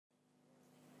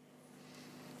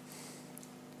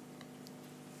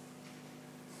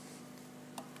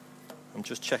I'm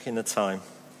just checking the time.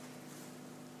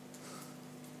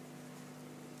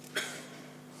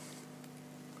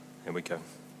 Here we go.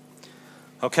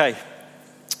 Okay,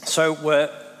 so we're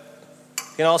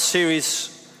in our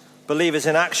series, Believers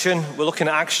in Action. We're looking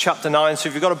at Acts chapter 9. So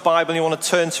if you've got a Bible and you want to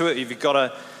turn to it, if you've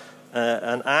got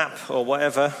an app or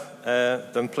whatever,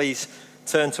 then please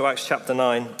turn to Acts chapter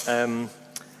 9.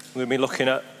 We'll be looking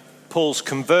at Paul's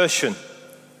conversion.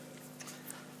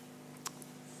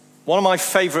 One of my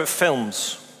favourite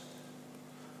films,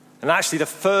 and actually the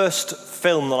first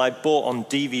film that I bought on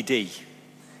DVD,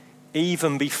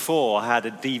 even before I had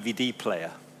a DVD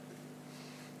player.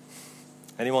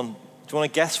 Anyone, do you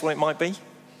want to guess what it might be?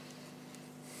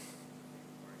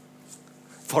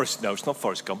 No, it's not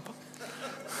Forrest Gump.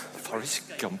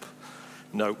 Forrest Gump.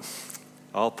 No,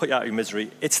 I'll put you out of your misery.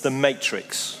 It's The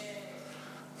Matrix.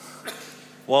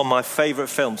 One of my favourite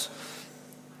films.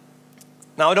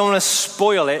 Now, I don't want to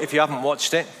spoil it if you haven't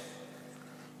watched it,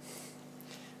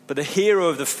 but the hero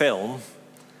of the film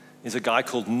is a guy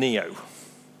called Neo.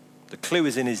 The clue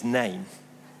is in his name.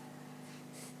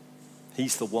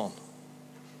 He's the one.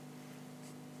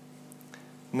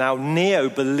 Now, Neo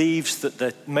believes that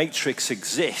the Matrix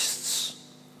exists,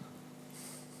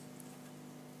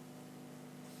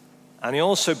 and he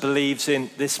also believes in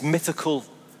this mythical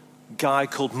guy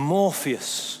called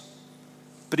Morpheus.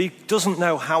 But he doesn't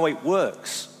know how it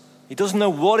works. He doesn't know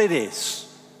what it is.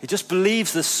 He just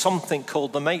believes there's something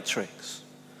called the Matrix.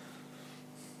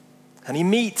 And he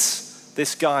meets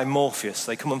this guy, Morpheus.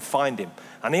 They come and find him.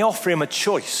 And they offer him a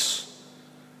choice.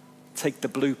 Take the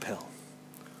blue pill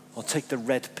or take the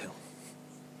red pill.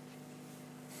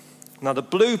 Now, the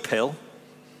blue pill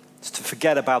is to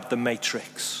forget about the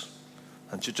Matrix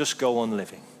and to just go on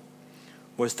living.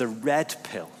 Whereas the red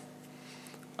pill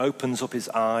opens up his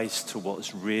eyes to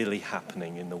what's really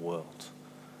happening in the world.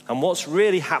 And what's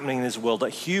really happening in this world, that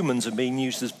humans are being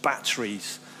used as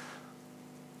batteries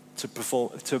to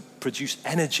produce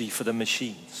energy for the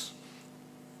machines.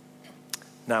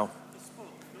 Now,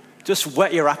 just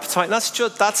whet your appetite.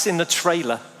 That's in the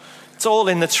trailer. It's all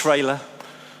in the trailer.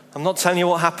 I'm not telling you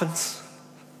what happens.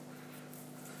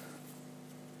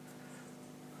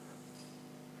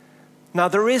 Now,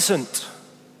 there isn't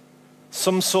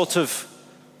some sort of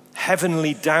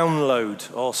heavenly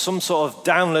download or some sort of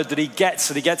download that he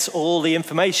gets all the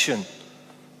information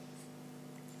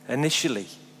initially.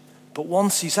 But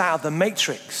once he's out of the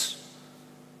Matrix,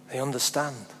 they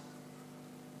understand.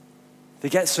 He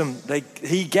gets a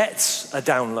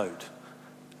download.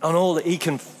 And all that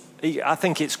I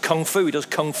think it's Kung Fu. He does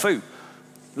Kung Fu.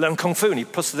 Learn Kung Fu and he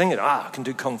puts the thing in, I can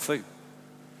do Kung Fu.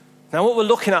 Now what we're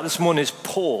looking at this morning is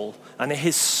Paul and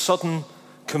his sudden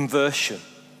conversion.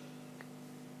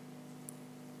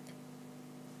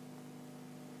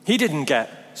 He didn't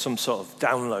get some sort of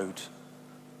download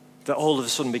that all of a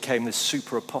sudden became this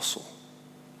super apostle.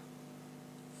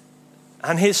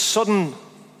 And his sudden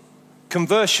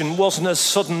conversion wasn't as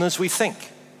sudden as we think.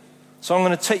 So I'm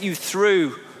going to take you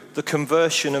through the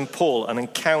conversion in Paul, an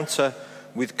encounter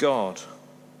with God.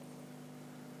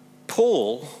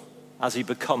 Paul, as he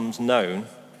becomes known,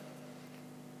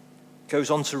 goes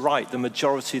on to write the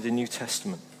majority of the New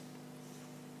Testament.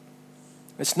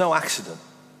 It's no accident.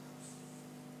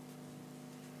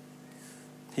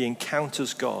 He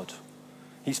encounters God.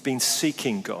 He's been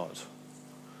seeking God.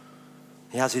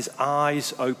 He has his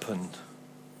eyes opened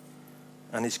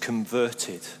and is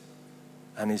converted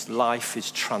and his life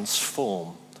is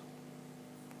transformed.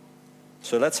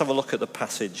 So let's have a look at the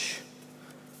passage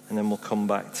and then we'll come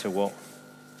back to what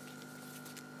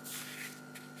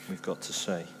we've got to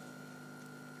say.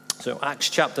 So Acts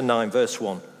chapter 9 verse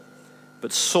 1.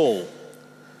 But Saul,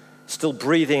 still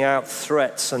breathing out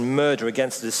threats and murder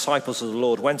against the disciples of the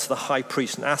Lord, went to the high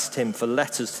priest and asked him for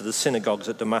letters to the synagogues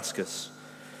at Damascus,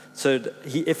 so that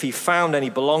if he found any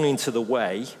belonging to the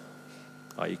way,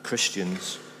 i.e.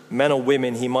 Christians, men or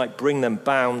women, he might bring them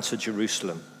bound to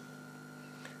Jerusalem.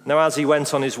 Now as he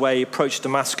went on his way, he approached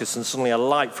Damascus, and suddenly a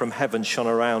light from heaven shone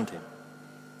around him.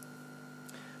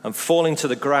 And falling to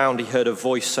the ground, he heard a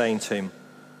voice saying to him,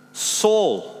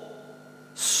 Saul,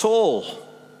 Saul,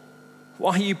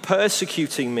 why are you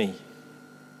persecuting me?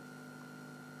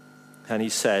 And he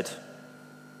said,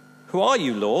 Who are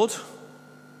you, Lord?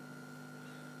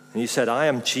 And he said, I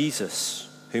am Jesus,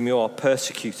 whom you are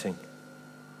persecuting.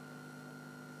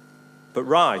 But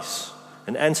rise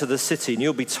and enter the city, and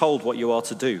you'll be told what you are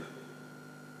to do.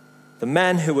 The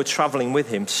men who were traveling with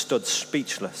him stood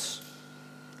speechless,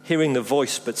 hearing the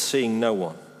voice but seeing no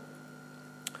one.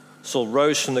 Saul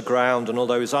rose from the ground, and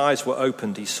although his eyes were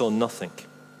opened, he saw nothing.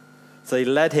 So they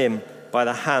led him by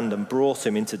the hand and brought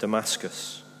him into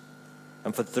Damascus.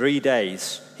 And for 3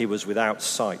 days he was without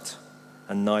sight,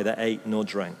 and neither ate nor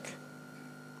drank.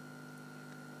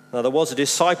 Now there was a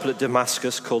disciple at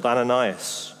Damascus called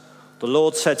Ananias. The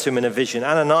Lord said to him in a vision,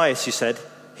 "Ananias," he said.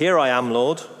 "Here I am,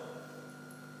 Lord."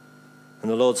 And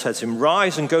the Lord said to him,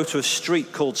 "Rise and go to a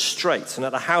street called Straight, and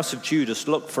at the house of Judas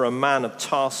look for a man of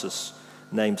Tarsus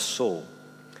named Saul.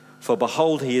 For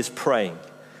behold, he is praying,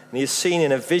 and he has seen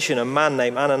in a vision a man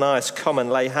named Ananias come and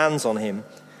lay hands on him,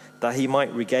 that he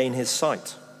might regain his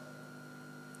sight."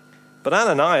 But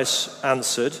Ananias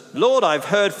answered, "Lord, I've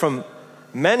heard from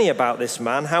many about this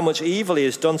man, how much evil he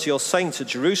has done to your saints at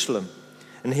Jerusalem.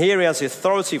 And here he has the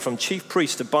authority from chief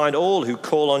priests to bind all who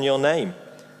call on your name."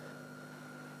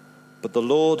 But the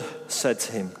Lord said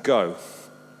to him, "Go,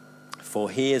 for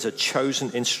he is a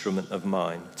chosen instrument of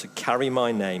mine to carry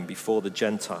my name before the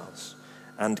Gentiles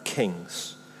and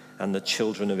kings and the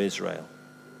children of Israel.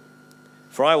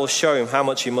 For I will show him how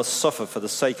much he must suffer for the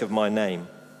sake of my name."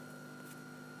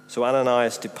 So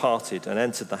Ananias departed and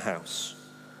entered the house.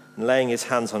 And laying his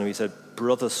hands on him, he said,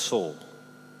 "Brother Saul,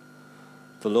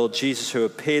 the Lord Jesus, who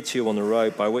appeared to you on the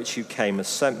road by which you came, has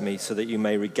sent me so that you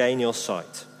may regain your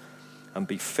sight and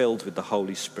be filled with the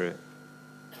Holy Spirit."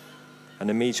 And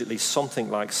immediately something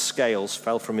like scales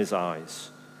fell from his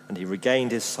eyes, and he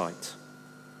regained his sight.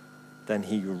 Then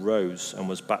he arose and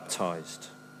was baptized,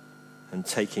 and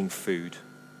taking food,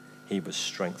 he was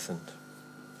strengthened.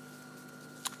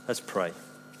 Let's pray.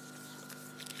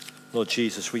 Lord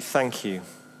Jesus, we thank you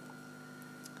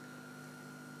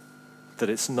that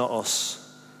it's not us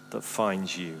that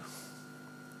finds you,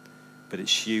 but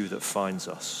it's you that finds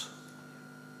us.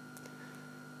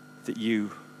 That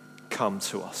you come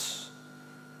to us,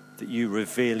 that you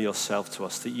reveal yourself to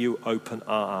us, that you open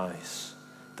our eyes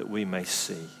that we may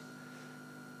see.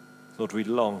 Lord, we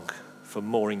long for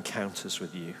more encounters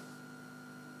with you,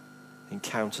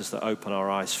 encounters that open our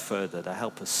eyes further, to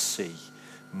help us see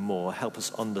more, help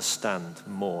us understand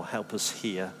more, help us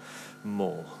hear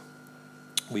more.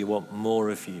 We want more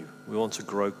of you. We want to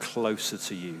grow closer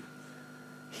to you,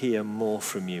 hear more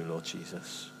from you, Lord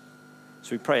Jesus.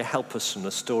 So we pray, help us from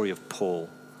the story of Paul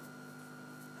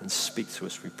and speak to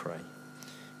us, we pray,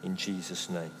 in Jesus'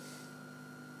 name.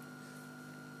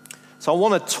 So I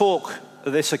want to talk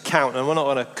this account, and we're not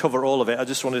going to cover all of it. I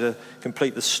just wanted to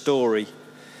complete the story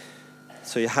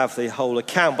so you have the whole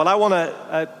account. But I want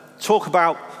to talk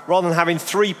about, rather than having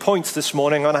 3 points this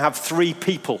morning, I'm going to have 3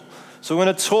 people. So we're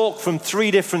going to talk from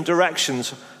 3 different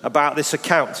directions about this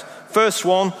account. First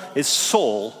one is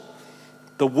Saul,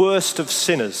 the worst of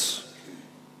sinners,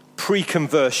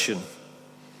 pre-conversion.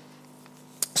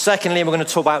 Secondly, we're going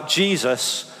to talk about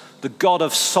Jesus, the God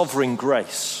of sovereign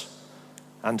grace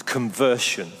and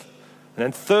conversion. And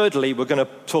then thirdly, we're going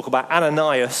to talk about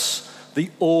Ananias, the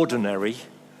ordinary,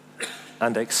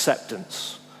 and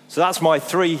acceptance. So that's my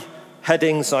 3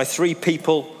 headings, my 3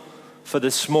 people for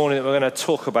this morning that we're going to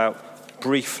talk about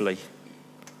briefly.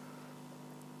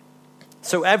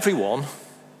 So everyone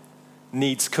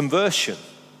needs conversion.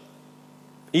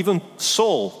 Even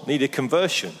Saul needed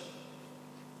conversion.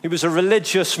 He was a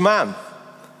religious man,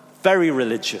 very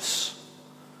religious.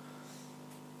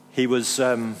 He was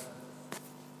a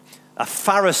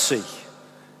Pharisee.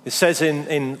 It says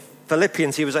in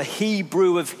Philippians, he was a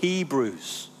Hebrew of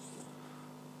Hebrews.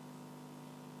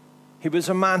 He was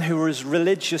a man who was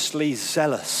religiously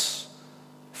zealous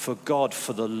for God,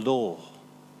 for the law.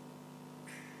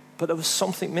 But there was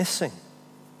something missing.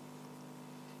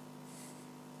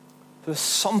 There was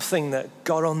something that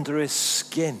got under his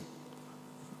skin.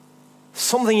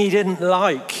 Something he didn't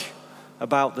like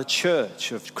about the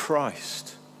church of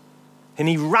Christ. And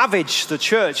he ravaged the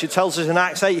church. It tells us in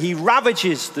Acts 8, he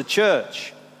ravages the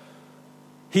church.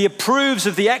 He approves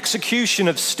of the execution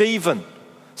of Stephen,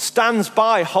 stands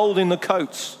by holding the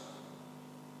coats.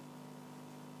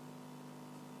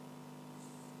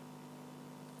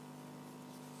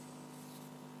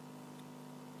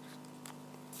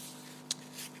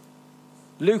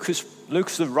 Luke is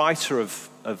the writer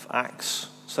of Acts,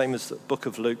 same as the book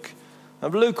of Luke.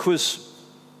 And Luke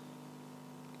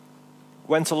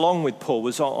went along with Paul,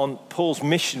 was on Paul's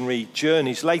missionary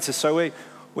journeys later. So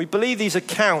we believe these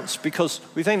accounts because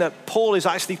we think that Paul is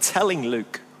actually telling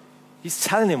Luke. He's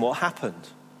telling him what happened.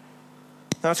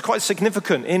 Now it's quite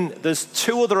significant. There's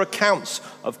 2 other accounts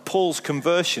of Paul's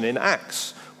conversion in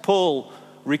Acts. Paul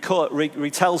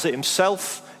retells it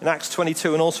himself in Acts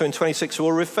 22 and also in 26. So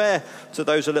we'll refer to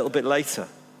those a little bit later.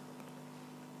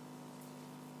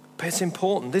 But it's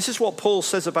important. This is what Paul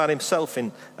says about himself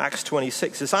in Acts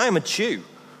 26. He says, "I am a Jew,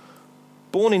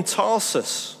 born in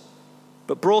Tarsus,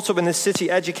 but brought up in this city,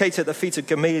 educated at the feet of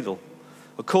Gamaliel,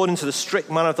 according to the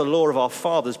strict manner of the law of our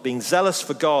fathers, being zealous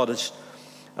for God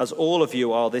as all of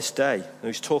you are this day. And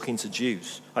he's talking to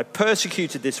Jews. I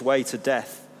persecuted this way to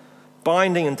death,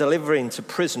 binding and delivering to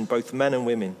prison both men and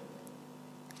women.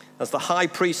 As the high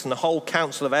priest and the whole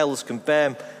council of elders can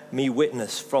bear me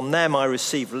witness, from them I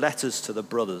received letters to the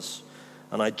brothers,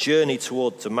 and I journeyed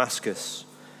toward Damascus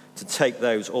to take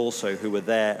those also who were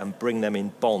there and bring them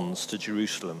in bonds to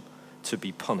Jerusalem to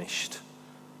be punished.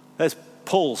 There's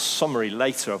Paul's summary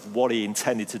later of what he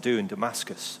intended to do in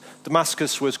Damascus.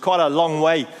 Damascus was quite a long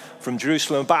way from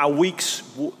Jerusalem, about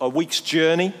a week's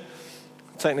journey,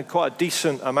 taking quite a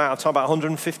decent amount of time, about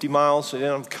 150 miles. He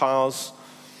didn't have cars.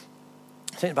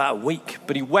 It took about a week,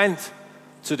 but he went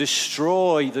to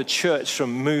destroy the church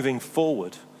from moving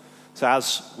forward. So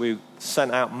as we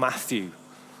sent out Matthew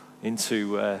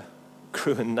into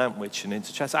Crewe and Nantwich and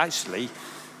into Chester, actually,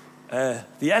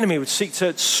 the enemy would seek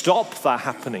to stop that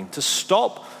happening, to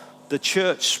stop the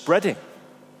church spreading,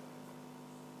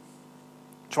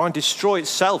 try and destroy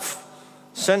itself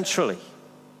centrally.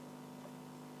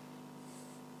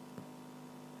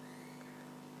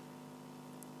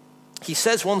 He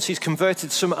says once he's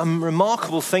converted some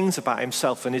remarkable things about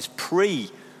himself in his pre-Christian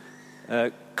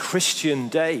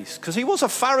days, because he was a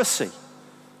Pharisee,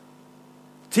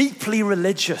 deeply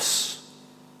religious,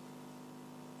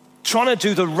 trying to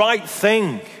do the right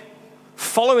thing,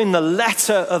 following the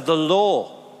letter of the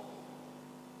law.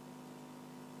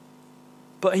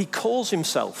 But he calls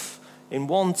himself in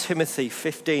 1 Timothy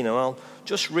 15, and I'll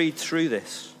just read through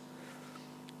this.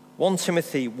 1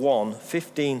 Timothy 1,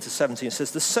 15 to 17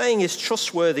 says, the saying is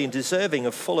trustworthy and deserving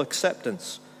of full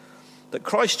acceptance, that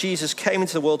Christ Jesus came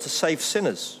into the world to save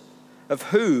sinners, of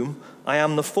whom I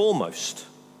am the foremost.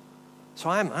 So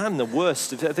I am the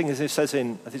worst. I think it says I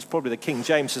think it's probably the King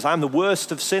James says, I am the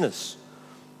worst of sinners.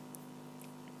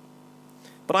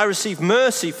 But I receive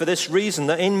mercy for this reason,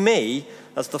 that in me,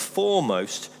 as the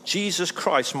foremost, Jesus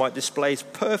Christ might display his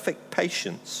perfect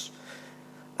patience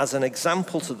as an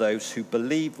example to those who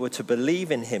were to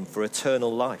believe in him for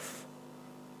eternal life.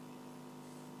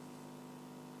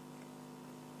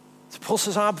 So Paul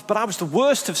says, but I was the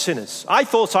worst of sinners. I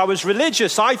thought I was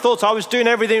religious. I thought I was doing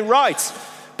everything right.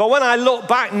 But when I look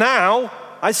back now,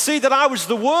 I see that I was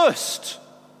the worst.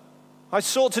 I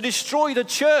sought to destroy the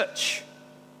church.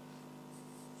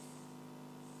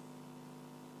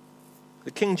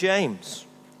 The King James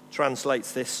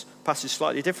translates this passage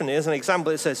slightly differently. As an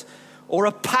example, it says, or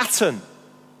a pattern.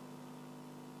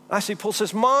 Actually, Paul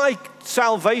says, my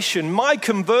salvation, my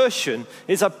conversion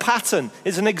is a pattern,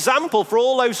 is an example for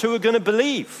all those who are going to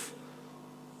believe.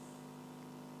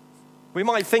 We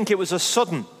might think it was a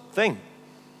sudden thing,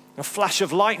 a flash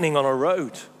of lightning on a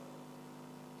road.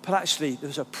 But actually,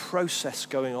 there's a process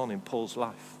going on in Paul's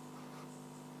life.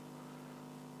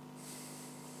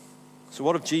 So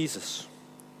what of Jesus?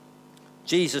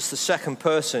 Jesus, the second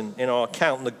person in our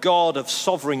account, the God of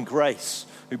sovereign grace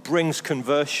who brings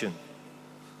conversion.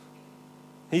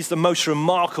 He's the most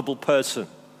remarkable person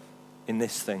in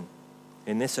this thing,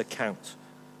 in this account,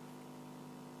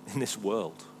 in this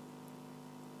world.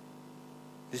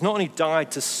 He's not only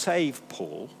died to save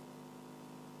Paul,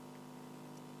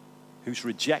 who's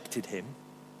rejected him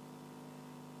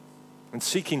and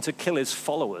seeking to kill his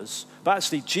followers, but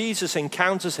actually Jesus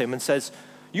encounters him and says,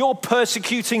 you're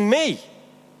persecuting me.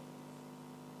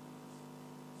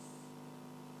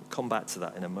 We'll come back to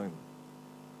that in a moment.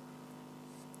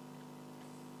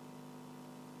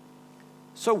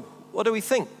 So what do we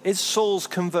think? Is Saul's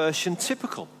conversion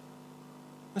typical?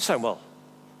 We're saying, well,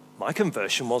 my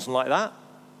conversion wasn't like that.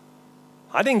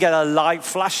 I didn't get a light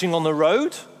flashing on the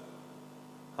road.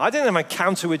 I didn't have an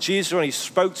encounter with Jesus when he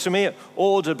spoke to me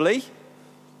audibly.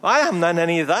 I haven't done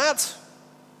any of that.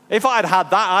 If I'd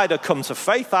had that, I'd have come to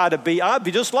faith. I'd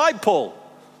be just like Paul.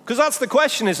 Because that's the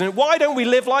question, isn't it? Why don't we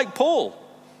live like Paul?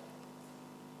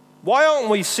 Why aren't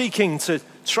we seeking to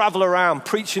travel around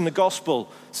preaching the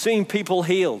gospel, seeing people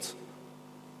healed,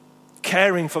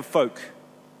 caring for folk,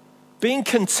 being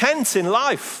content in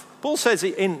life? Paul says,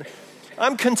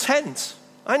 I'm content.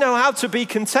 I know how to be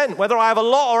content. Whether I have a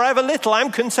lot or I have a little,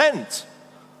 I'm content.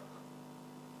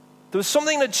 There was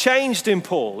something that changed in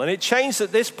Paul, and it changed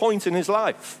at this point in his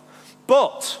life.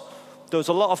 But there was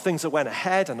a lot of things that went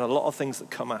ahead and a lot of things that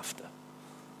come after.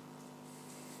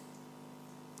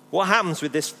 What happens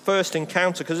with this first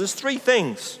encounter? Because there's three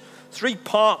things, three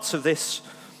parts of this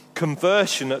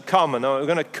conversion that come, and we're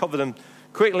going to cover them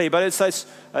quickly, but it's this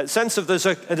sense of there's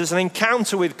an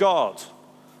encounter with God.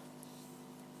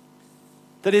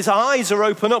 That his eyes are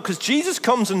open up, because Jesus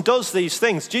comes and does these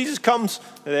things. Jesus comes,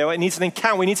 it needs an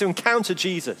encounter. We need to encounter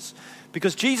Jesus,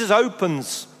 because Jesus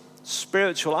opens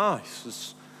spiritual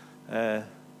eyes. As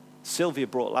Sylvia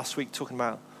brought last week, talking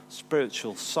about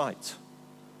spiritual sight.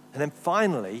 And then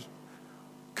finally,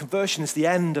 conversion is the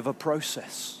end of a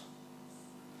process.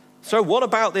 So what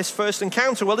about this first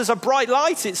encounter? Well, there's a bright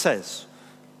light, it says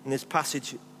in this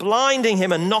passage, blinding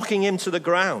him and knocking him to the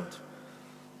ground.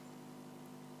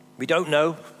 We don't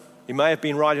know. He may have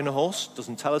been riding a horse.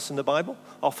 Doesn't tell us in the Bible.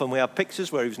 Often we have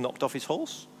pictures where he was knocked off his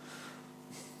horse.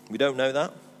 We don't know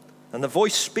that. And the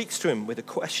voice speaks to him with a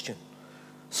question.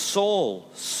 Saul,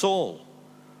 Saul,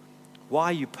 why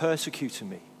are you persecuting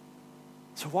me?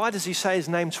 So why does he say his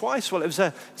name twice? Well, it was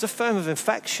a form of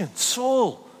infection.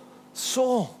 Saul,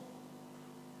 Saul,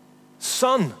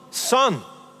 son, son,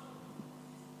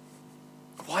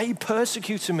 why are you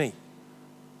persecuting me?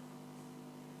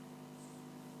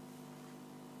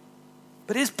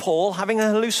 But is Paul having a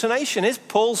hallucination? Is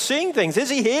Paul seeing things? Is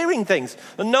he hearing things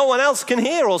that no one else can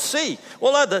hear or see?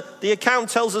 Well, no, the account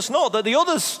tells us not, that the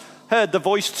others heard the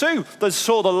voice too, that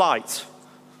saw the light.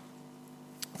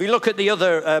 If we look at the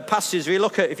other passages,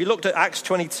 if you looked at Acts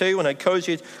 22, and I encourage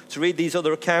you to read these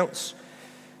other accounts.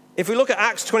 If we look at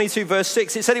Acts 22, verse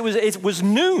 6, it said it was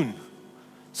noon.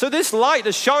 So this light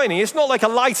that's shining, it's not like a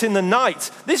light in the night.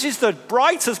 This is the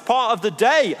brightest part of the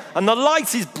day, and the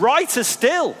light is brighter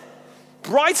still.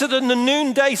 Brighter than the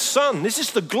noonday sun. This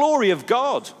is the glory of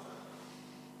God.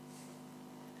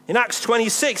 In Acts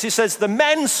 26, it says, the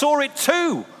men saw it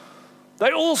too.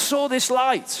 They all saw this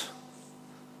light.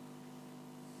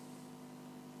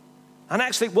 And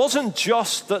actually, it wasn't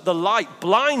just that the light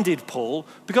blinded Paul,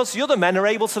 because the other men are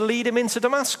able to lead him into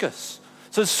Damascus.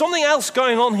 So there's something else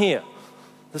going on here.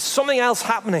 There's something else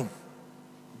happening.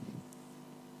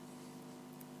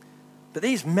 But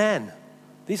these men,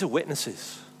 these are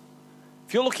witnesses.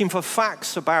 If you're looking for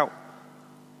facts about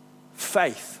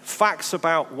faith, facts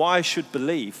about why I should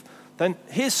believe, then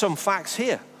here's some facts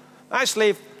here.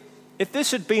 Actually, if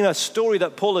this had been a story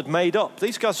that Paul had made up,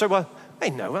 these guys say, well, hey,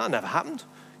 no, that never happened.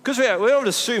 Because we don't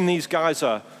assume these guys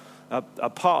are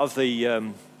part of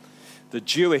the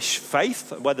Jewish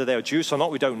faith. Whether they're Jews or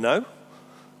not, we don't know.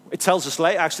 It tells us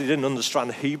later, actually, they didn't understand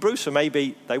the Hebrew, so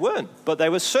maybe they weren't. But they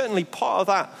were certainly part of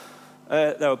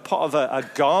that. They were part of a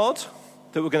guard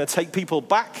that were going to take people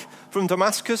back from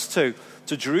Damascus to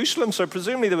Jerusalem. So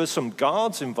presumably there were some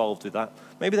guards involved with that.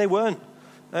 Maybe they weren't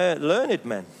learned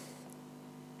men.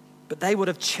 But they would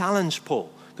have challenged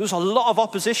Paul. There was a lot of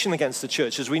opposition against the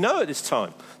church, as we know at this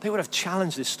time. They would have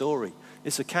challenged this story,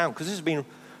 this account, because this has been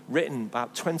written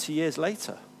about 20 years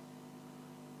later.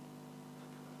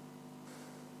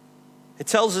 It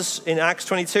tells us in Acts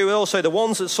 22 also, the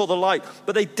ones that saw the light,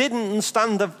 but they didn't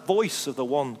understand the voice of the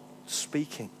one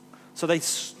speaking. So they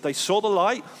saw the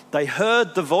light, they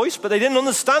heard the voice, but they didn't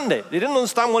understand it. They didn't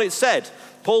understand what it said.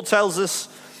 Paul tells us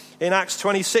in Acts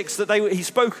 26 that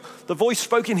the voice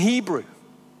spoke in Hebrew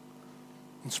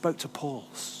and spoke to Paul.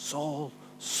 Saul,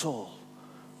 Saul,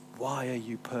 why are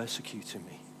you persecuting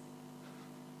me?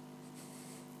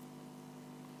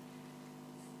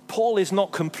 Paul is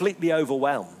not completely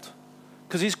overwhelmed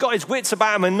because he's got his wits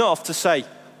about him enough to say,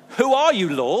 who are you,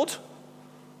 Lord?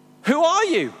 Who are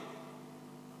you?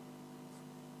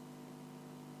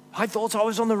 I thought I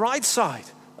was on the right side.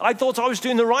 I thought I was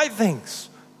doing the right things.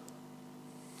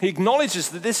 He acknowledges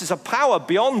that this is a power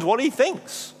beyond what he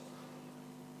thinks.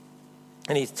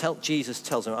 And Jesus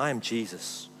tells him, I am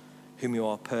Jesus, whom you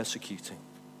are persecuting.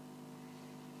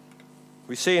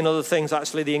 We see in other things,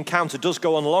 actually, the encounter does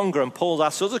go on longer, and Paul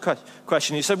asks other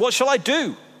question. He said, what shall I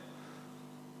do?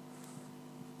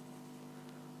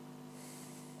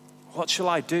 What shall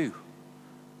I do?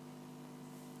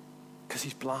 Because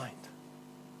he's blind.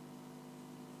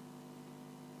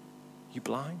 You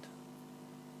blind?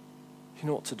 You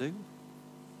know what to do?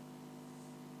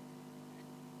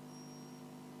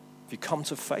 Have you come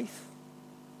to faith?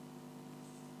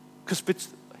 Because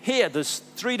here there's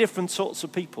three different sorts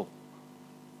of people.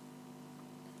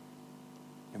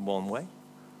 In one way,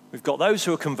 we've got those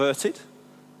who are converted,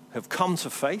 have come to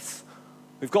faith.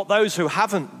 We've got those who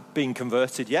haven't been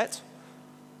converted yet.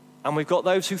 And we've got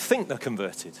those who think they're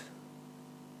converted.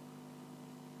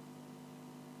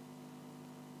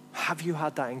 Have you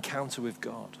had that encounter with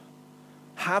God?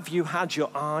 Have you had your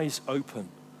eyes open?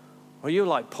 Or are you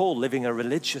like Paul, living a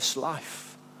religious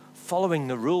life, following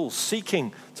the rules,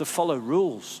 seeking to follow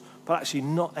rules, but actually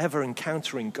not ever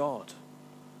encountering God?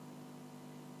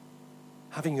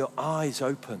 Having your eyes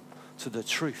open to the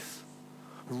truth,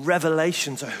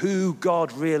 revelation to who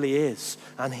God really is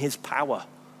and his power.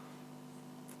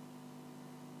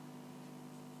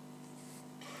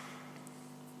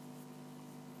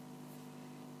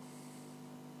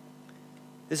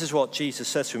 This is what Jesus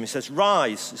says to him. He says,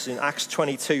 rise, this is in Acts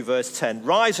 22, verse 10.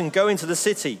 Rise and go into the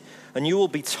city, and you will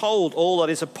be told all that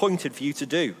is appointed for you to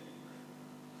do.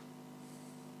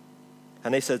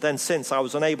 And he said, then since I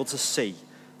was unable to see,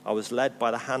 I was led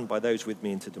by the hand by those with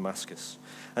me into Damascus.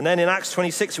 And then in Acts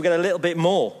 26, we get a little bit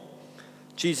more.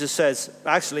 Jesus says,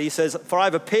 he says, for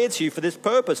I've appeared to you for this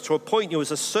purpose, to appoint you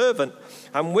as a servant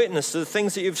and witness to the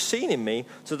things that you've seen in me,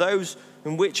 to those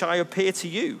in which I appear to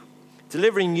you,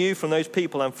 delivering you from those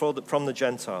people and from the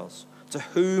Gentiles, to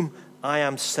whom I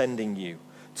am sending you,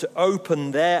 to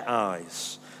open their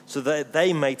eyes, so that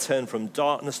they may turn from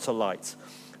darkness to light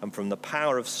and from the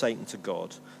power of Satan to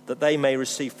God, that they may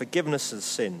receive forgiveness of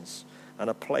sins and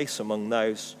a place among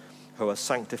those who are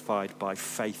sanctified by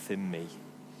faith in me.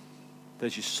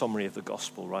 There's your summary of the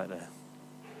gospel right there.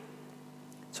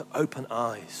 To open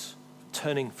eyes,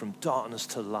 turning from darkness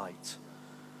to light,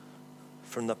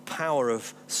 from the power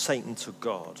of Satan to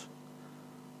God,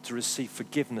 to receive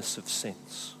forgiveness of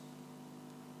sins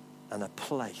and a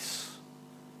place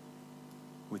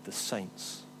with the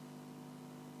saints,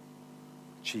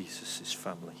 Jesus'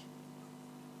 family.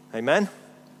 Amen?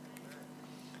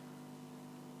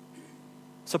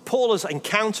 So Paul has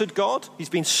encountered God. He's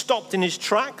been stopped in his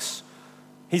tracks.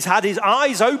 He's had his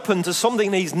eyes open to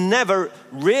something that he's never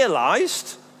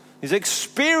realized. He's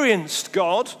experienced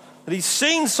God, that he's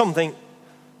seen something.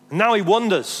 And now he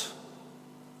wonders.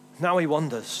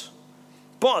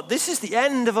 But this is the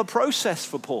end of a process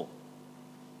for Paul.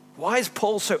 Why is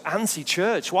Paul so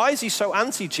anti-church? Why is he so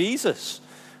anti-Jesus?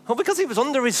 Well, because he was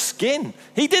under his skin.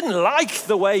 He didn't like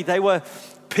the way they were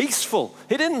peaceful.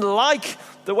 He didn't like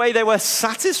the way they were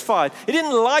satisfied. He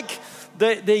didn't like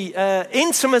the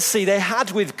intimacy they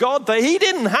had with God that he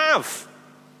didn't have.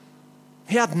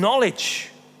 He had knowledge.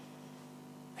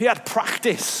 He had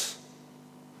practice.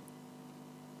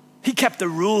 He kept the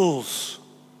rules.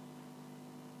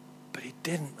 But he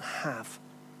didn't have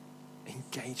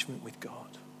engagement with God.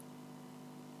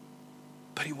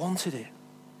 But he wanted it.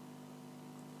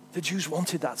 The Jews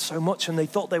wanted that so much, and they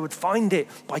thought they would find it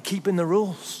by keeping the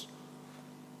rules.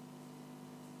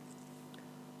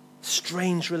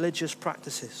 Strange religious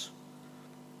practices.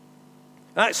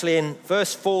 Actually, in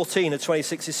verse 14 of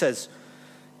 26, it says,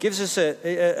 gives us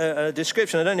a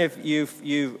description. I don't know if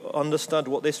you've understood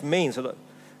what this means.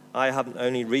 I haven't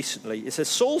only recently. It says,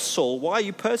 Saul, Saul, why are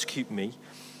you persecuting me?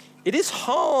 It is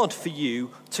hard for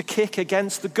you to kick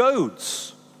against the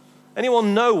goads.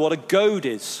 Anyone know what a goad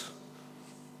is?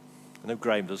 I know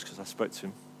Graham does because I spoke to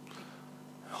him.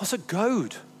 What's a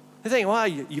goad? You think, well,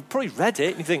 you've probably read it.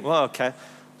 And you think, well, okay.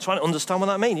 Trying to understand what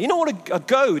that means. You know what a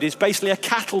goad is? Basically a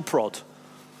cattle prod.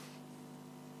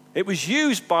 It was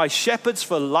used by shepherds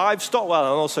for livestock, well,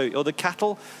 and also other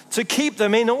cattle, to keep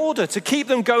them in order, to keep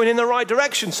them going in the right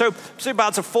direction. So if they're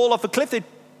about to fall off a cliff, they'd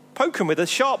poke them with a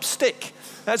sharp stick.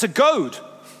 That's a goad.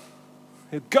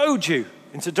 It'll goad you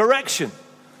into direction.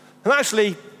 And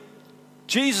actually,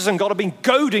 Jesus and God have been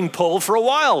goading Paul for a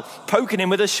while, poking him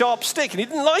with a sharp stick, and he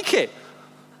didn't like it.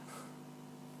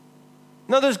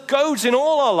 Now, there's goads in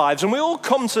all our lives, and we all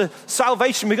come to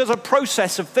salvation because of a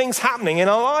process of things happening in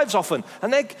our lives often.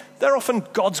 And they're often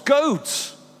God's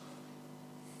goads.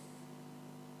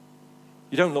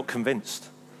 You don't look convinced.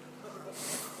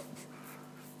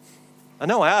 I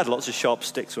know I had lots of sharp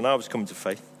sticks when I was coming to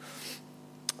faith.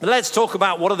 But let's talk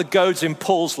about what are the goads in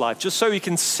Paul's life, just so you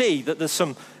can see that there's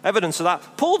some evidence of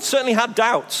that. Paul certainly had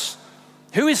doubts.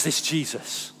 Who is this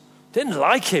Jesus? Didn't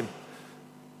like him.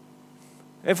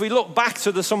 If we look back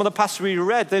to some of the passages we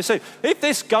read, they say, if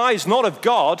this guy is not of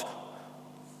God,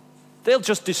 they'll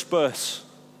just disperse.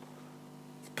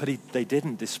 But they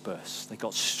didn't disperse. They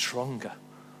got stronger.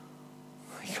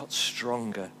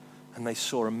 And they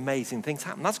saw amazing things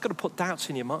happen. That's got to put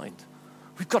doubts in your mind.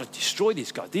 We've got to destroy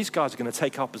these guys. These guys are going to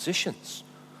take our positions.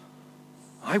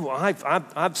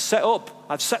 I've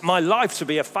set my life to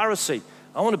be a Pharisee.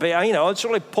 I want to be,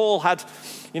 surely Paul had,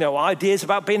 ideas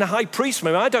about being a high priest.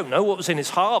 Maybe I don't know what was in his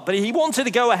heart, but he wanted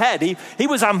to go ahead. He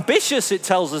was ambitious, it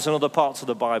tells us in other parts of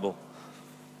the Bible.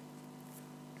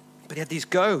 But he had these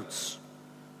goads.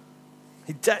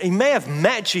 He may have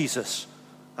met Jesus.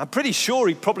 I'm pretty sure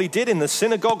he probably did in the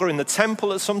synagogue or in the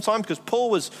temple at some time, because Paul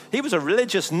was a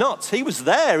religious nut. He was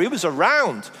there. He was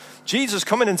around. Jesus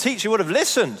come in and teach. He would have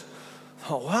listened.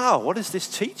 Oh, wow, what is this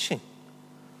teaching?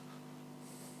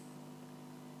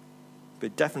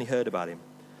 But definitely heard about him.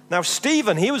 Now,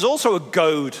 Stephen, he was also a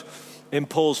goad in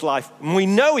Paul's life. And we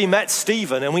know he met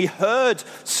Stephen, and we heard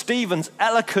Stephen's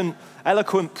eloquent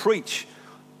preach.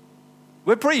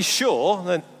 We're pretty sure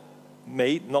that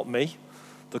not me,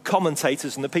 the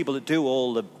commentators and the people that do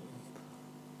all the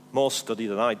more study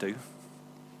than I do,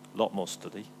 a lot more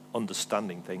study,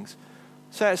 understanding things.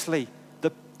 So actually,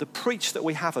 the preach that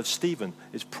we have of Stephen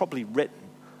is probably written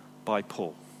by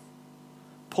Paul.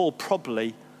 Paul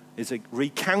probably is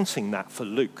recounting that for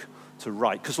Luke to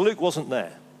write, because Luke wasn't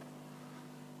there.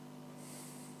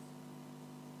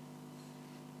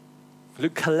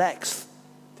 Luke collects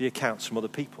the accounts from other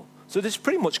people. So this is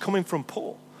pretty much coming from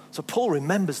Paul. So Paul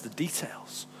remembers the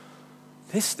details.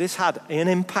 This had an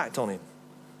impact on him.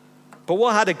 But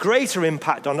what had a greater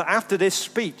impact on him, after this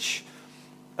speech,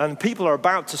 and people are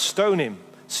about to stone him,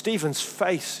 Stephen's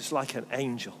face is like an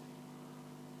angel.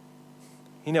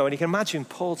 You know, and you can imagine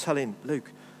Paul telling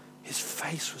Luke, his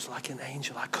face was like an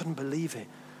angel. I couldn't believe it.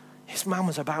 His man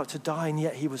was about to die, and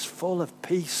yet he was full of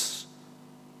peace.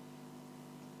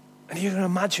 And you can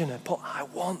imagine it, Paul, I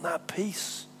want that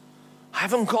peace. I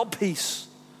haven't got peace.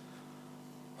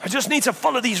 I just need to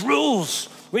follow these rules.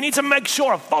 We need to make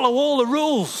sure I follow all the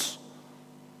rules.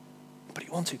 But he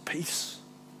wanted peace.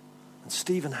 And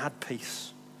Stephen had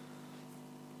peace.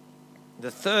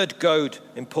 The third goad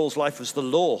in Paul's life was the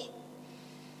law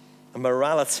and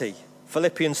morality.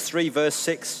 Philippians 3 verse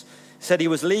 6 said he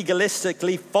was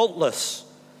legalistically faultless,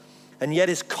 and yet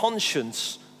his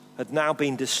conscience had now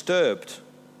been disturbed.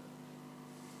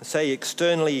 I say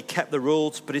externally he kept the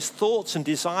rules, but his thoughts and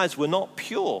desires were not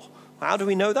pure. How do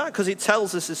we know that? Because it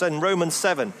tells us this in Romans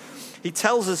 7. He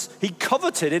tells us he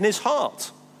coveted in his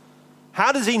heart.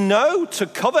 How does he know to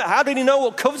covet? How did he know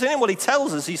what coveting in? Well, he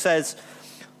tells us, he says,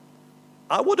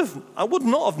 I would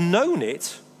not have known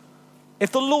it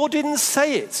if the law didn't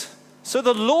say it. So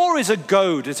the law is a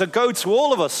goad. It's a goad to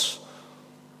all of us.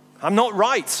 I'm not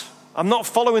right. I'm not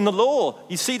following the law.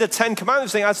 You see the 10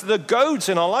 Commandments thing as the goads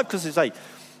in our life, because it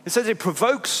says it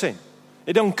provokes sin.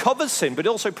 It uncovers sin, but it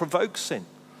also provokes sin.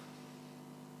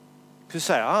 Because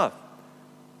you say,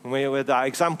 with that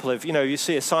example of, you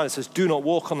see a sign that says, do not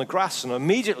walk on the grass, and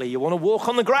immediately you want to walk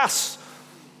on the grass.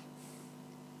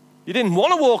 You didn't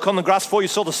want to walk on the grass before you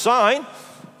saw the sign.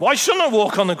 Why shouldn't I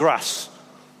walk on the grass?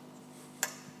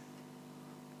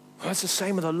 Well, it's the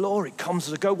same with the law. It comes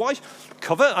as a go. Why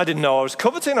covet? I didn't know I was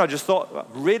coveting. I just thought I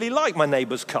really like my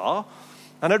neighbor's car,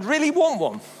 and I'd really want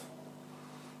one.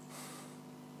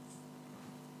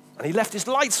 And he left his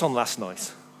lights on last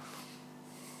night.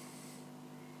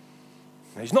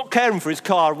 He's not caring for his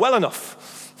car well enough.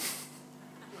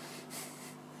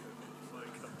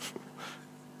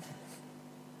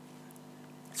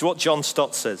 It's what John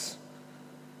Stott says.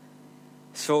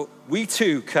 So we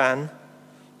too can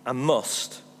and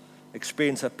must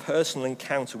experience a personal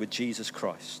encounter with Jesus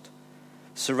Christ,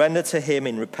 surrender to him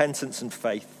in repentance and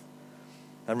faith,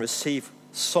 and receive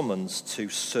summons to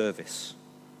service.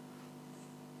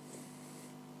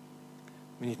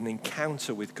 We need an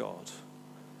encounter with God.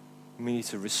 We need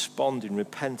to respond in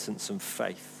repentance and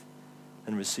faith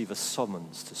and receive a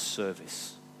summons to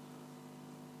service.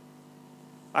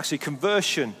 Actually,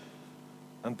 conversion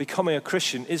and becoming a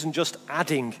Christian isn't just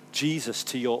adding Jesus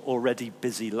to your already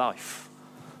busy life.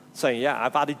 Saying, yeah,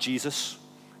 I've added Jesus.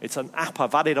 It's an app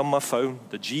I've added on my phone,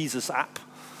 the Jesus app.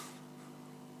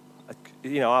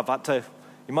 You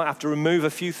might have to remove a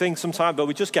few things sometimes,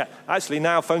 but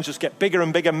now phones just get bigger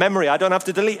and bigger memory. I don't have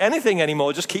to delete anything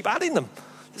anymore, just keep adding them.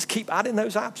 Just keep adding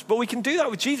those apps. But we can do that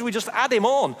with Jesus. We just add him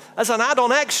on as an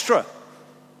add-on extra.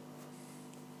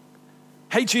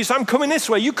 Hey, Jesus, I'm coming this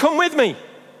way. You come with me.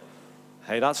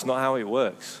 Hey, that's not how it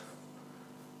works.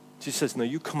 Jesus says, no,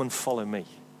 you come and follow me.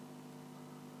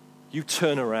 You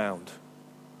turn around.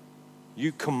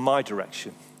 You come my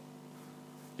direction.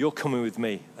 You're coming with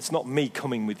me. It's not me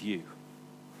coming with you.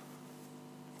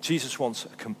 Jesus wants a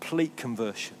complete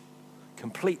conversion,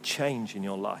 complete change in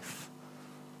your life.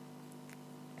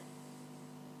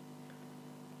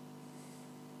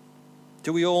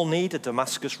 Do we all need a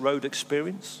Damascus Road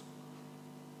experience?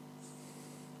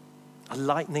 A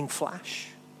lightning flash?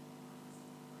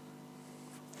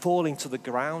 Falling to the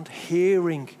ground,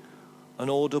 hearing an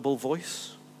audible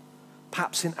voice?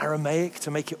 Perhaps in Aramaic to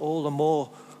make it all the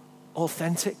more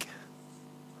authentic?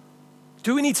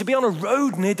 Do we need to be on a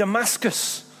road near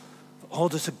Damascus in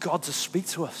order for God to speak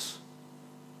to us?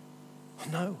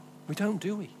 No, we don't,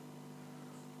 do we?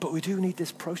 But we do need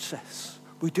this process.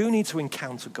 We do need to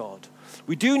encounter God.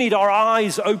 We do need our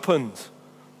eyes opened.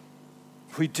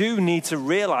 We do need to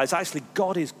realize actually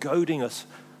God is goading us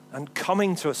and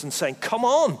coming to us and saying, come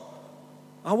on,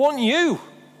 I want you.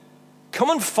 Come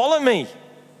and follow me.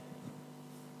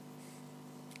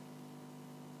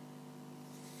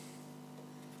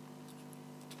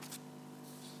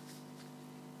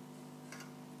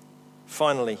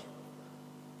 Finally,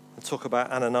 I'll talk about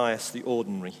Ananias, the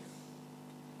ordinary.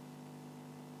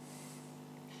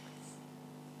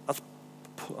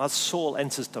 As Saul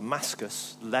enters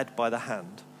Damascus, led by the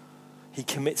hand, he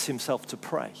commits himself to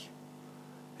pray.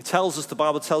 The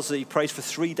Bible tells us that he prays for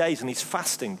 3 days and he's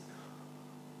fasting.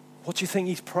 What do you think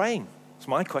he's praying? It's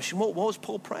my question. What was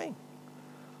Paul praying?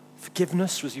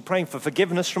 Forgiveness? Was he praying for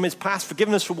forgiveness from his past?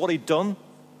 Forgiveness for what he'd done?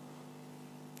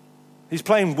 He's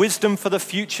praying wisdom for the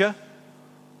future?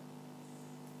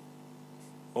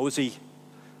 Or was he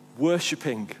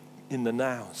worshipping in the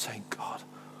now, saying, God,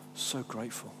 so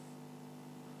grateful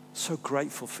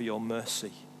for your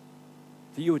mercy,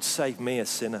 that you would save me, a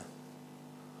sinner.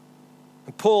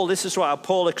 And Paul, this is how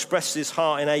Paul expresses his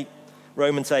heart in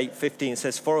Romans 8:15. It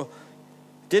says, for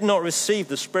did not receive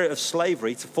the spirit of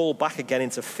slavery to fall back again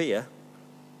into fear,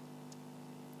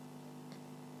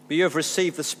 but you have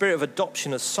received the spirit of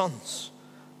adoption as sons,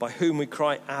 by whom we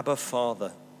cry, Abba,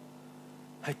 Father.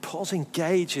 Hey, Paul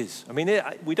engages. I mean,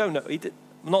 we don't know.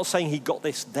 I'm not saying he got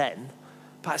this then,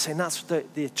 but I'm saying that's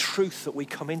the truth that we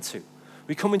come into.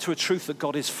 We come into a truth that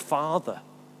God is Father.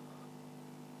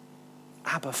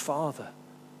 Abba, Father.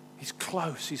 He's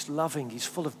close, he's loving, he's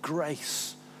full of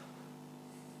grace.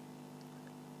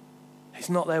 He's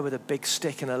not there with a big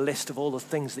stick and a list of all the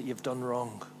things that you've done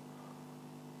wrong.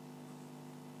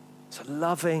 It's a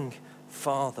loving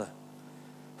Father.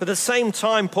 But at the same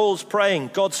time Paul's praying,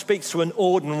 God speaks to an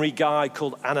ordinary guy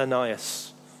called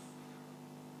Ananias.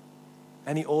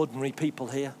 Any ordinary people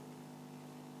here?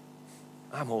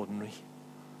 I'm ordinary.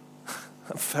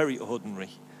 I'm very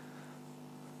ordinary.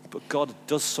 But God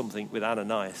does something with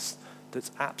Ananias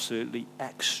that's absolutely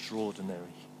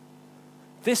extraordinary.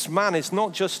 This man is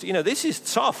not just, this is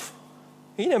tough.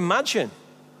 You can imagine.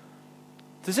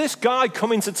 There's this guy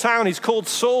coming to town, he's called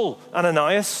Saul,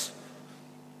 Ananias.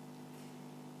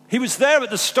 He was there at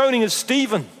the stoning of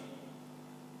Stephen.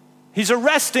 He's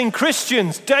arresting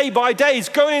Christians day by day. He's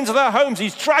going into their homes.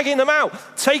 He's dragging them out,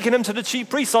 taking them to the chief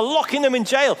priests, they're locking them in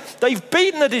jail. They've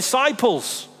beaten the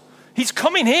disciples. He's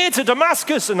coming here to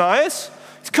Damascus, Ananias.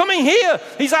 He's coming here.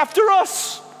 He's after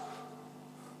us.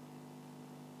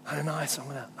 Ananias,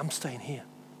 I'm staying here.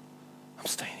 I'm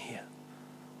staying here.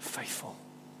 Faithful.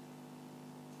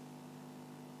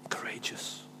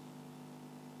 Courageous.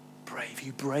 Brave.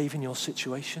 You brave in your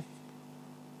situation?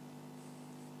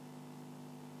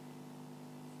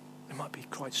 It might be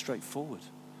quite straightforward.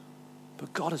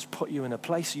 But God has put you in a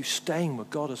place. Are you staying where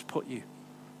God has put you?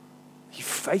 Are you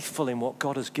faithful in what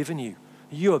God has given you?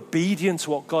 Are you obedient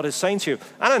to what God is saying to you?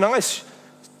 Ananias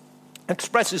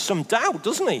expresses some doubt,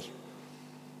 doesn't he?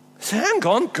 He says, hang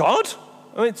on, God.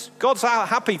 I mean, God's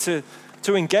happy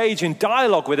to engage in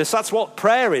dialogue with us. That's what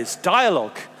prayer is,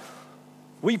 dialogue.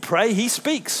 We pray, he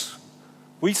speaks.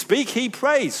 We speak, he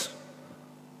prays.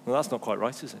 Well, that's not quite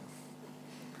right, is it?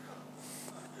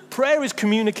 Prayer is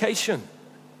communication.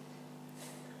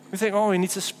 We think, we need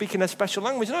to speak in a special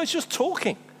language. No, it's just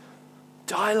talking.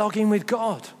 Dialoguing with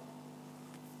God.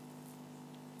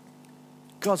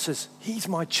 God says, he's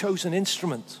my chosen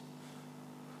instrument.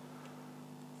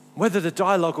 Whether the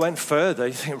dialogue went further,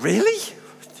 you think, really?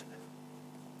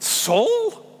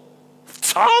 Saul?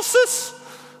 Tarsus?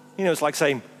 It's like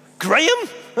saying, Graham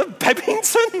of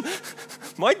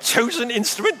Bebington? My chosen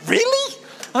instrument? Really?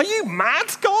 Are you mad,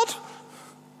 God?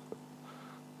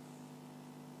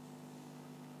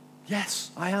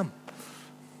 Yes, I am.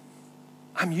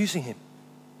 I'm using him.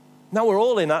 Now we're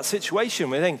all in that situation.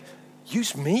 We think,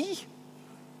 use me?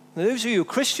 Now, those of you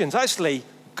Christians, actually,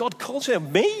 God calls you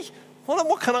me?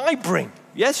 What can I bring?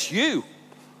 Yes, you.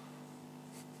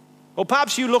 Or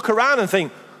perhaps you look around and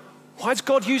think, why is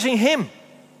God using him?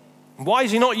 Why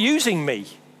is he not using me?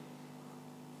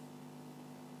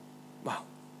 Well,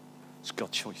 it's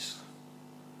God's choice.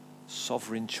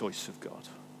 Sovereign choice of God.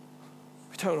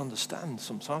 We don't understand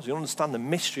sometimes. We don't understand the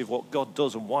mystery of what God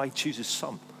does and why he chooses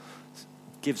some.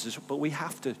 Gives us, but we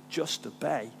have to just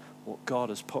obey what God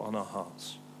has put on our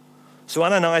hearts. So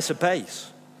Ananias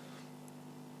obeys.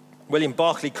 William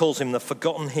Barclay calls him the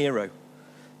forgotten hero.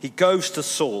 He goes to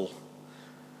Saul.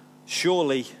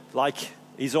 Surely, like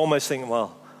he's almost thinking,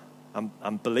 well,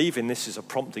 I'm believing this is a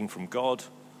prompting from God.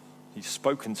 He's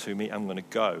spoken to me, I'm going to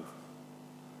go.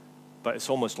 But it's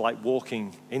almost like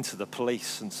walking into the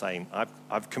police and saying,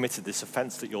 I've committed this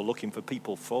offense that you're looking for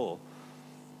people for.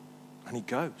 And he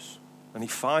goes and he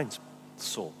finds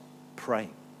Saul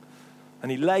praying. And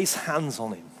he lays hands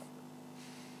on him.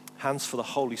 Hands for the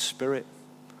Holy Spirit.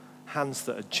 Hands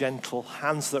that are gentle.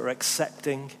 Hands that are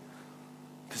accepting.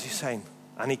 Because he's saying,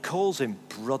 and he calls him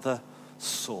Brother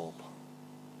Saul.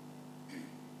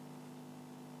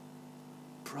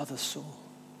 Brother Saul.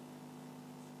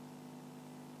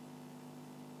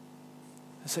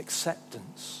 There's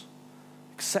acceptance.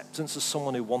 Acceptance of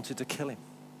someone who wanted to kill him.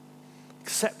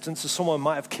 Acceptance of someone who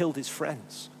might have killed his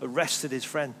friends, arrested his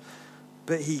friend.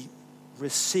 But he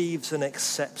receives and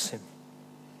accepts him.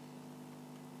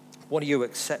 What are you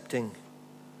accepting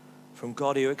from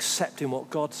God? Are you accepting what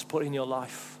God's put in your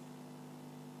life?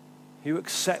 Are you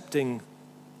accepting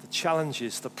the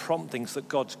challenges, the promptings that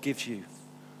God gives you?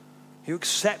 Are you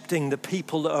accepting the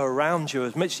people that are around you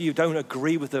as much as you don't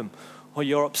agree with them or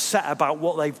you're upset about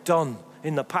what they've done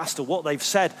in the past or what they've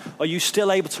said? Are you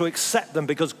still able to accept them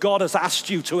because God has asked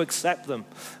you to accept them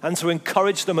and to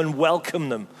encourage them and welcome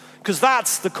them? Because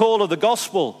that's the call of the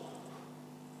gospel.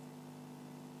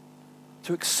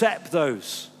 To accept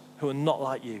those who are not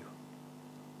like you.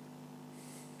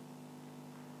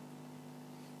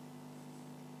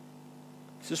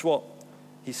 This is what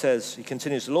he says. He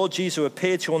continues, the Lord Jesus who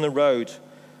appeared to you on the road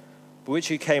by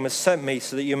which you came has sent me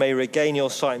so that you may regain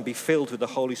your sight and be filled with the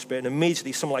Holy Spirit. And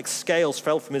immediately something like scales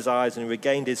fell from his eyes and he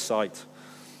regained his sight.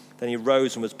 Then he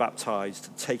rose and was baptized.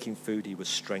 And taking food, he was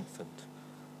strengthened.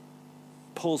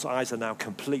 Paul's eyes are now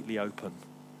completely open.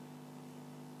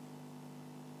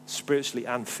 Spiritually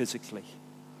and physically.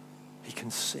 He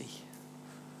can see.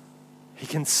 He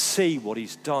can see what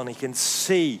he's done. He can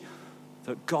see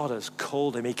that God has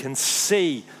called him. He can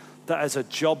see that there's a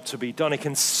job to be done. He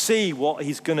can see what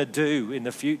he's going to do in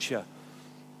the future.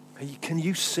 Can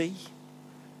you see?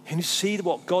 Can you see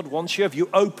what God wants you? Have you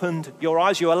opened your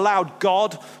eyes? You allowed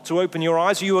God to open your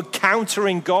eyes? Are you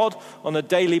encountering God on a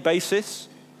daily basis?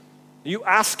 Are you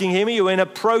asking him? Are you in a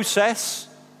process?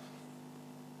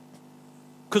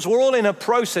 Because we're all in a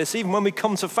process, even when we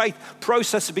come to faith,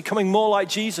 process of becoming more like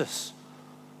Jesus.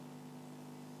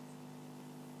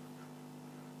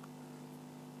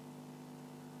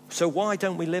 So why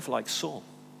don't we live like Saul?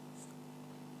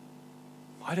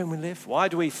 Why don't we live? Why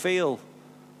do we feel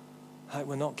like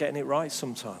we're not getting it right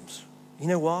sometimes? You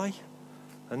know why?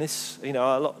 And this,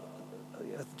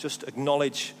 just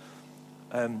acknowledge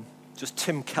just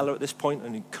Tim Keller at this point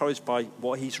and encouraged by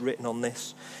what he's written on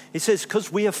this. He says,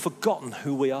 because we have forgotten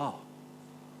who we are.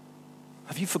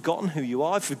 Have you forgotten who you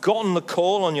are? Have you forgotten the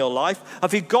call on your life?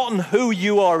 Have you forgotten who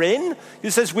you are in? He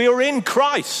says, we are in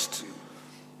Christ.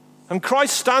 And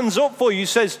Christ stands up for you. He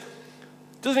says,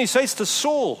 doesn't he say to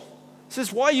Saul? He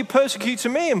says, why are you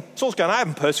persecuting me? And Saul's going, I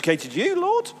haven't persecuted you,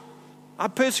 Lord. I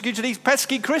persecuted these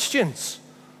pesky Christians.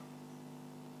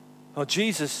 Well,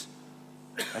 Jesus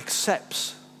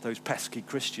accepts those pesky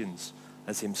Christians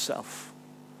as himself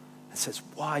and says,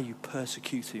 why are you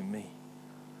persecuting me?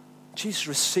 Jesus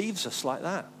receives us like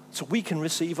that so we can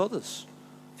receive others.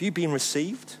 Have you been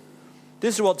received?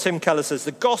 This is what Tim Keller says.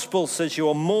 The gospel says you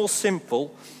are more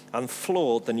sinful and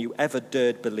flawed than you ever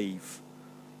dared believe,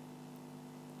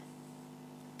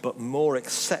 but more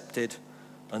accepted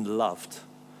and loved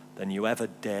than you ever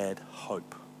dared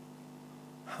hope.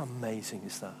 How amazing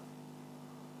is that?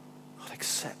 God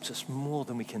accepts us more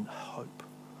than we can hope.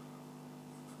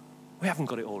 We haven't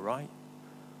got it all right,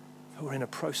 but we're in a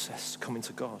process coming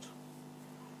to God.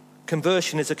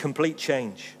 Conversion is a complete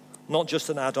change, not just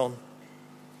an add-on.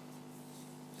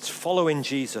 It's following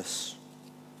Jesus.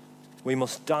 We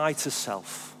must die to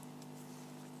self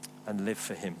and live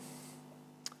for him.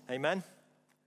 Amen.